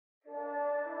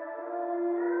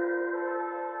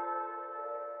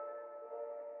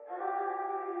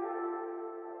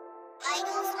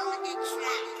What's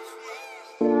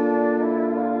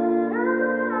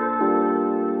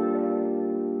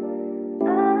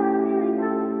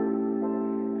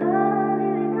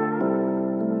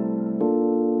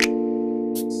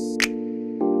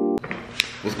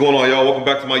going on, y'all? Welcome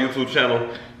back to my YouTube channel.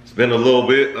 It's been a little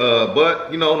bit,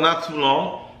 but you know, not too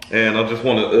long. And I just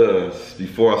want to,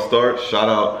 before I start, shout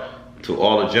out to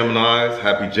all the Geminis.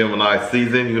 Happy Gemini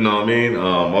season, you know what I mean?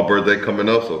 My birthday coming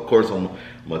up, so of course I'm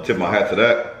gonna tip my hat to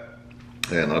that.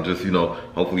 And I just, you know,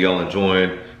 hopefully y'all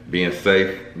enjoying being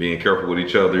safe, being careful with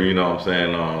each other, you know what I'm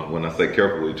saying? When I say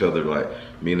careful with each other, like,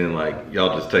 meaning like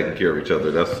y'all just taking care of each other.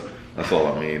 That's all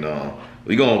I mean.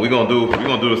 We gonna do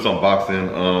this unboxing.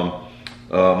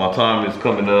 My time is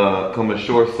coming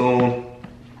short soon.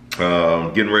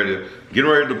 Getting ready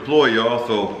to deploy, y'all.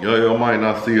 So y'all might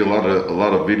not see a lot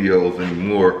of videos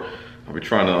anymore. I'll be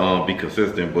trying to be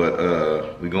consistent,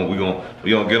 but we gonna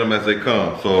get them as they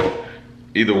come. So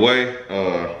either way,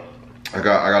 I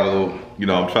got a little, you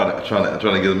know, I'm trying to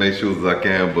get as many shoes as I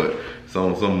can, but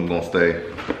some gonna stay,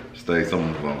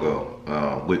 some gonna go.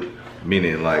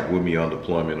 Meaning like with me on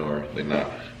deployment or they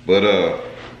not. But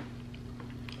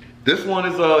this one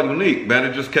is unique, man.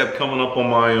 It just kept coming up on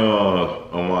my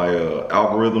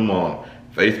algorithm on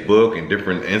Facebook and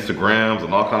different Instagrams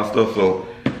and all kind of stuff. So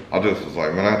I just was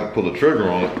like, man, I have to pull the trigger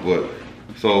on it. But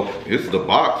so it's the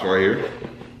box right here.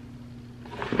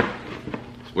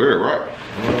 It's weird, right?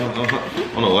 I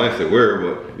don't know why I said weird,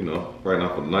 but you know, right now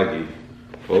for the Nike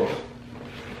folks.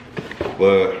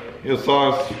 But it's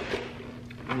size.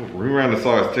 We ran the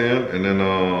size 10, and then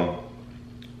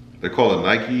they call it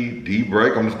Nike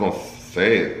D-Break. I'm just gonna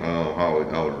say it how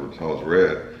it's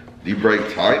read.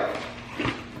 D-Break type.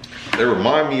 They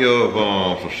remind me of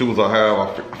some shoes I have.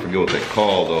 I forget what they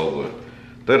call though, but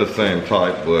they're the same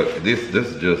type. But this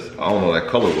is just, I don't know, that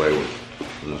colorway was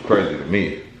just crazy to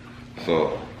me.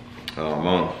 So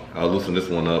I'll loosen this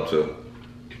one up to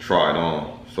try it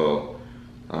on. So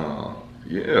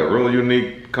yeah, really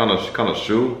unique kind of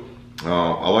shoe.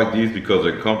 I like these because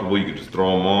they're comfortable. You can just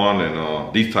throw them on,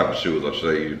 and these type of shoes, I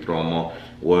should say, you throw them on.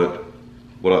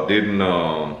 What I didn't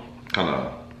kind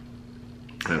of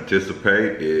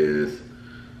anticipate is,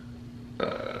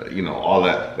 you know, all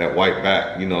that white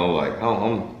back. You know, like I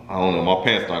don't know, my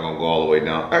pants not gonna go all the way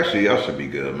down. Actually, I should be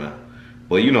good, man.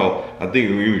 But you know, I think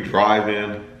when you drive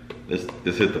in,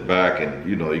 this hit the back, and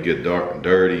you know, you get dark and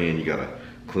dirty, and you gotta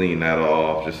clean that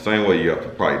off. Just the same way you have to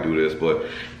probably do this, but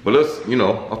let's, you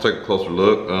know, I'll take a closer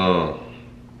look.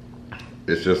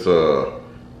 It's just you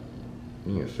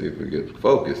can see if we get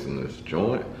focus in this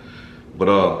joint.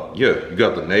 But yeah, you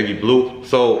got the navy blue.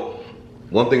 So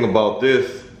one thing about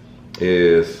this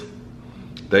is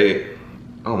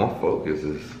my focus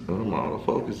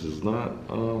is not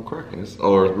cracking.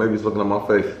 Or maybe it's looking at my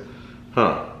face.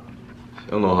 Huh. I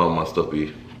don't know how my stuff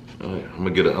be. Right, I'm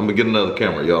gonna get another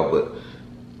camera, y'all, but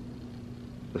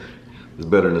it's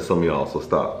better than some of y'all, so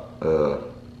stop.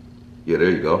 Yeah,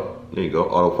 there you go. There you go.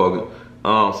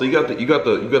 Autofocus. So you got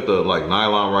the like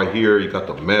nylon right here. You got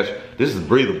the mesh. This is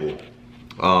breathable.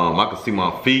 I can see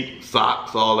my feet,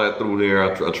 socks, all that through there.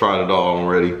 I tried it all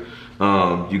already.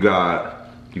 You got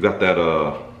that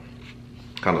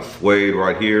kind of suede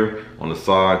right here on the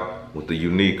side with the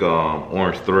unique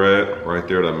orange thread right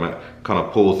there that kind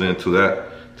of pulls into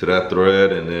that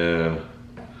thread, and then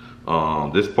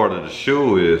this part of the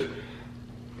shoe is.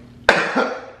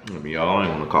 Y'all, I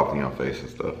don't want to cough in your face and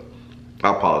stuff.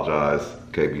 I apologize,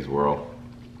 KB's World.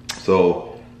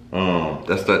 So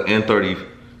that's the N30.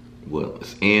 Well,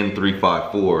 it's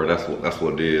N354. That's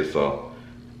what it is. So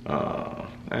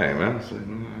hey man, so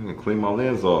I'm gonna clean my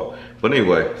lens off. But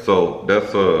anyway, so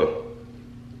that's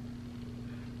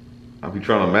I'll be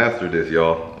trying to master this,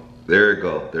 y'all. There it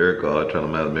go. I'm trying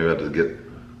to master. Maybe I just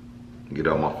get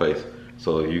out my face.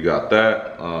 So you got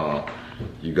that.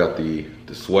 You got the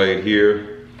suede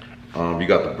here. You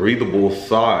got the breathable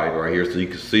side right here, so you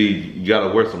can see. You gotta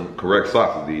wear some correct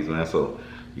socks with these, man. So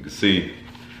you can see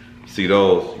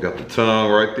those. You got the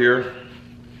tongue right there.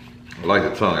 I like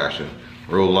the tongue actually,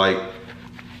 real light.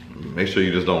 Make sure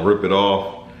you just don't rip it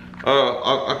off.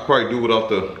 I could probably do without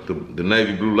the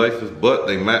navy blue laces, but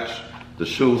they match the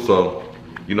shoe, so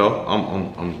you know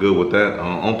I'm good with that.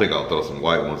 I don't think I'll throw some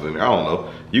white ones in there. I don't know.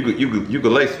 You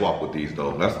could lace swap with these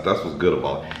though. That's what's good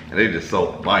about it. And they just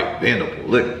so light, bendable.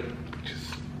 Look.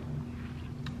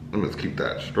 Let me just keep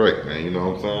that straight, man. You know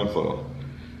what I'm saying? So,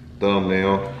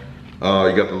 thumbnail.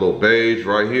 You got the little beige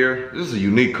right here. This is a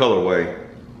unique colorway.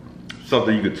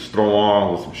 Something you could just throw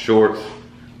on with some shorts.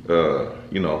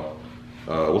 You know,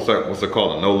 what's that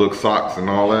called? The no-look socks and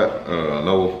all that.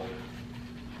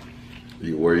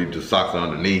 Where you just socks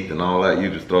underneath and all that. You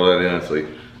just throw that in. So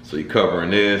So you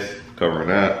covering this, covering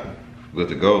that, good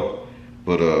to go.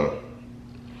 But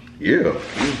yeah,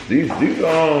 these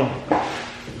I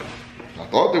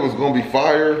thought they was gonna be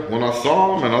fire when I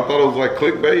saw them, and I thought it was like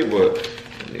clickbait, but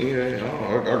yeah,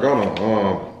 I got them.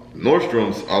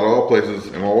 Nordstrom's out of all places,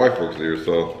 and my wife works there,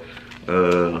 so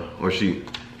or she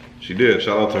did.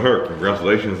 Shout out to her.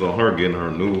 Congratulations on her getting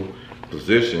her new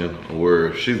position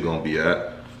where she's gonna be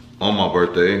at on my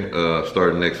birthday,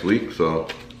 starting next week. So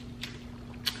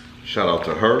shout out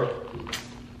to her.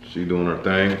 She doing her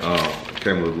thing.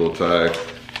 Came with a little tag.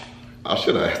 I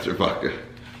should have asked her if I could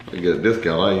get a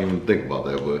discount. I didn't even think about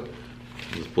that, but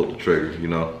just pulled the trigger, you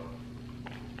know.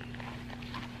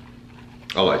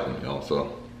 I like them, y'all.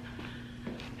 So,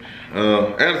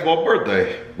 and it's my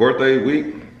birthday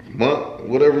week, month,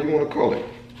 whatever you want to call it.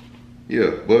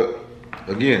 Yeah, but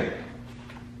again,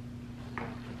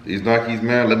 these Nikes,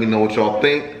 man. Let me know what y'all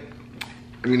think.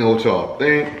 Let me know what y'all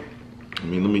think. I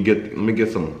mean, let me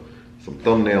get some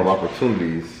thumbnail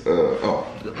opportunities. Oh,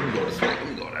 let me go this way. Let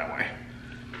me go that way.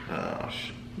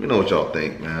 Let me know what y'all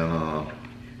think, man.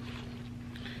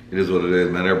 It is what it is,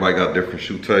 man. Everybody got different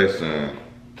shoe tastes and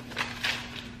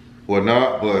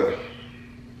whatnot, but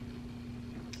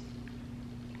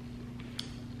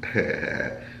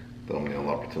thumbnail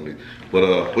opportunity.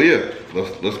 But yeah,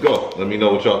 let's go. Let me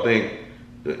know what y'all think.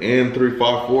 The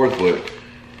N354s, but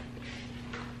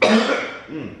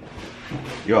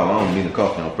y'all, I don't mean to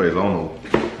cough in my face. I don't know.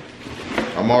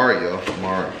 I'm alright, y'all. I'm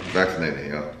alright.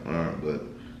 Vaccinated, y'all. Alright, but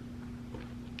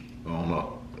I don't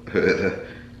know.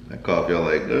 That cough, y'all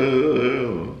like.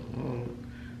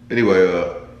 Anyway,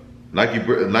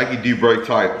 Nike D-Break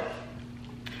type.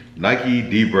 Nike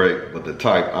D-Break, but the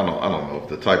type, I don't know if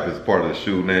the type is part of the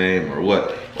shoe name or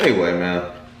what. Anyway,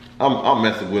 man, I'm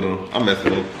messing with them. I'm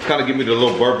messing with them. Kind of give me the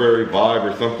little Burberry vibe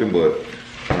or something, but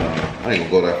I ain't gonna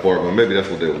go that far. But maybe that's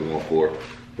what they were going for.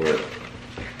 But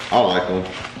I like them.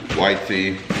 White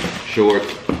tee,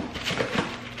 shorts,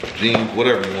 jeans,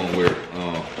 whatever you want to wear.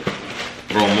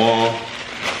 Throw them on.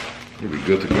 You'll be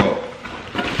good to go.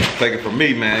 Take it from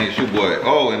me, man. It's your boy.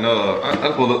 Oh, and I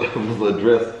just want to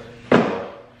address.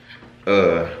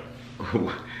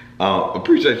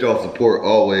 Appreciate y'all's support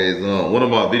always. One of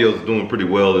my videos is doing pretty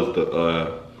well.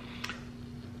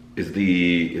 Is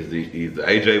the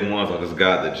AJ ones. I just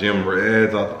got the Gym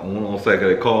Reds. I won't say what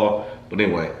they call, but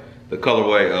anyway, the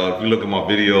colorway. If you look at my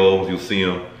videos, you'll see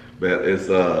them. But it's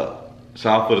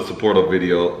shout out for the support of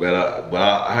video. But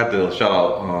I had to shout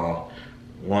out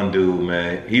one dude,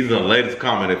 man. He's in the latest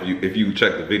comment. If you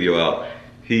check the video out,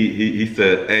 he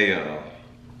said, hey,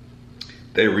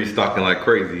 they restocking like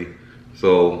crazy.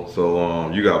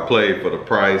 So you got played for the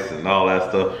price and all that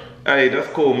stuff. Hey, that's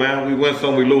cool, man. We win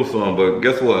some, we lose some, but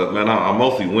guess what, man? I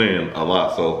mostly win a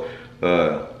lot. So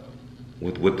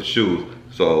with the shoes.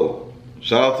 So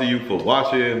shout out to you for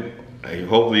watching. Hey,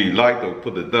 hopefully you liked or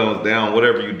put the thumbs down,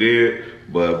 whatever you did.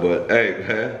 But hey,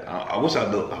 man, I wish I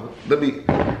do. Let me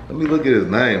look at his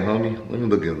name, homie. Let me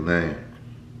look at his name.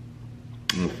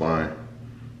 I'm gonna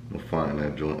find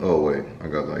that joint. Oh wait, I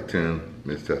got like 10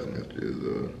 missed text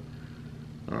messages.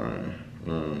 Alright.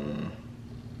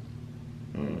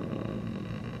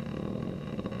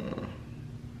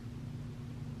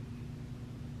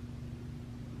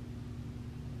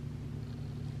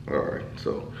 Alright,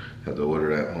 so had to order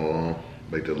that. Hold on,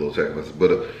 make that little text message.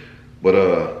 But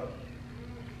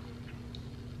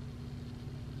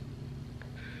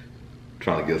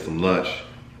trying to get some lunch.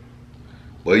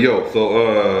 But yo,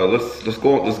 so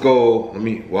let's go. Let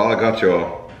me while I got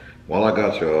y'all.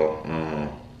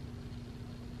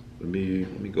 Let me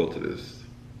go to this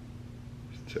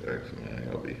text,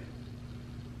 man.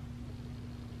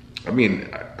 I mean,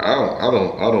 I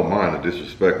don't mind the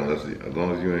disrespect as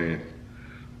long as you ain't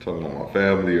talking about my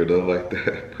family or nothing like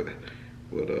that.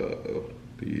 But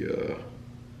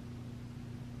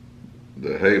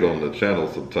the hate on the channel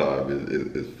sometimes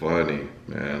is funny,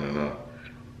 man.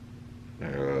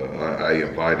 And I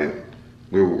invited.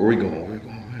 Where we going?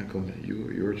 Man, come to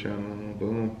your channel.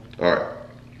 Boom. All right.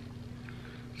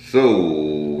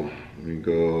 So let me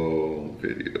go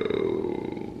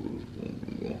videos.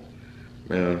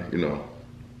 Man, you know,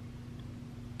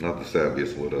 not the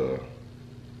savviest with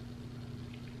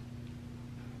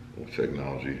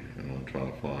technology. You know, I'm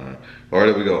trying to find. All right,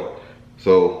 there we go.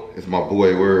 So it's my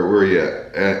boy. Where he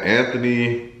at?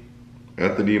 Anthony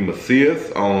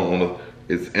Macias.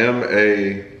 It's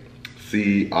Macias.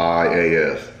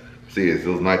 See, it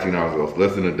was 19 hours ago. So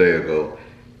less than a day ago.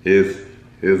 His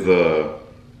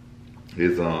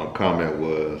comment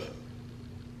was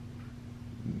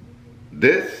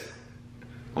this.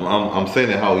 I'm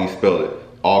saying it how he spelled it.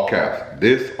 All caps.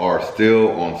 This are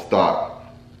still on stock.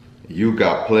 you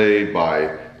got played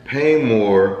by paying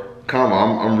more,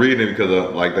 comma. I'm reading it because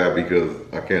I like that because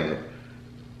I can't,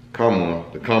 comma,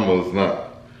 the comma is not,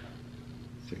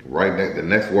 right next, the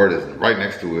next word is right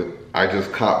next to it. I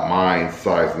just caught mine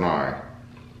size 9.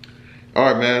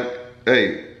 All right, man.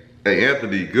 Hey,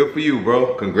 Anthony, good for you,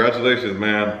 bro. Congratulations,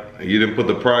 man. You didn't put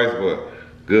the price, but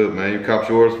good, man. You copped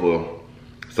yours for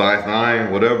size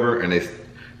 9, whatever, and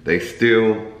they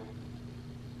still,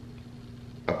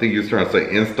 I think you was trying to say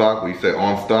in stock, but you said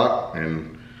on stock,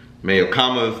 and man, your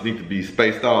commas need to be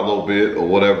spaced out a little bit or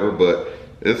whatever, but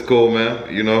it's cool,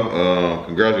 man. You know,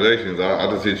 congratulations.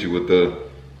 I just hit you with the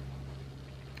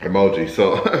emoji,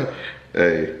 so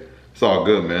hey, it's all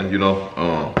good, man. You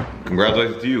know,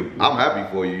 congratulations to you. I'm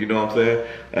happy for you. You know what I'm saying?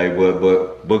 Hey,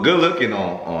 but good looking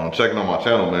on checking on my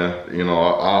channel, man. You know,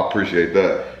 I appreciate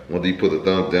that. Whether you put the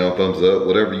thumbs down, thumbs up,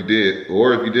 whatever you did,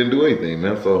 or if you didn't do anything,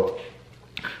 man. So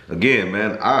again,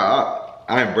 man,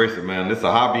 I embrace it, man. It's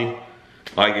a hobby.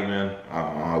 I like it, man.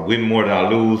 I win more than I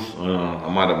lose. I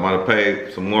might have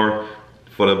paid some more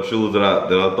for them shoes that I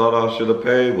thought I should have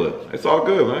paid, but it's all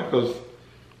good, man, because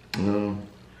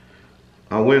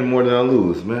I win more than I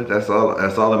lose, man. That's all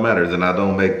that matters, and I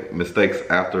don't make mistakes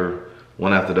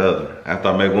one after the other. After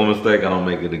I make one mistake, I don't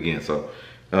make it again. So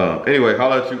anyway,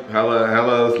 holla at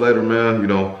us later, man. You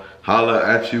know, holla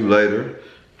at you later.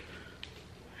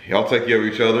 Y'all take care of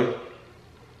each other.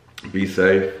 Be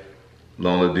safe.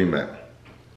 Long live D-Mac.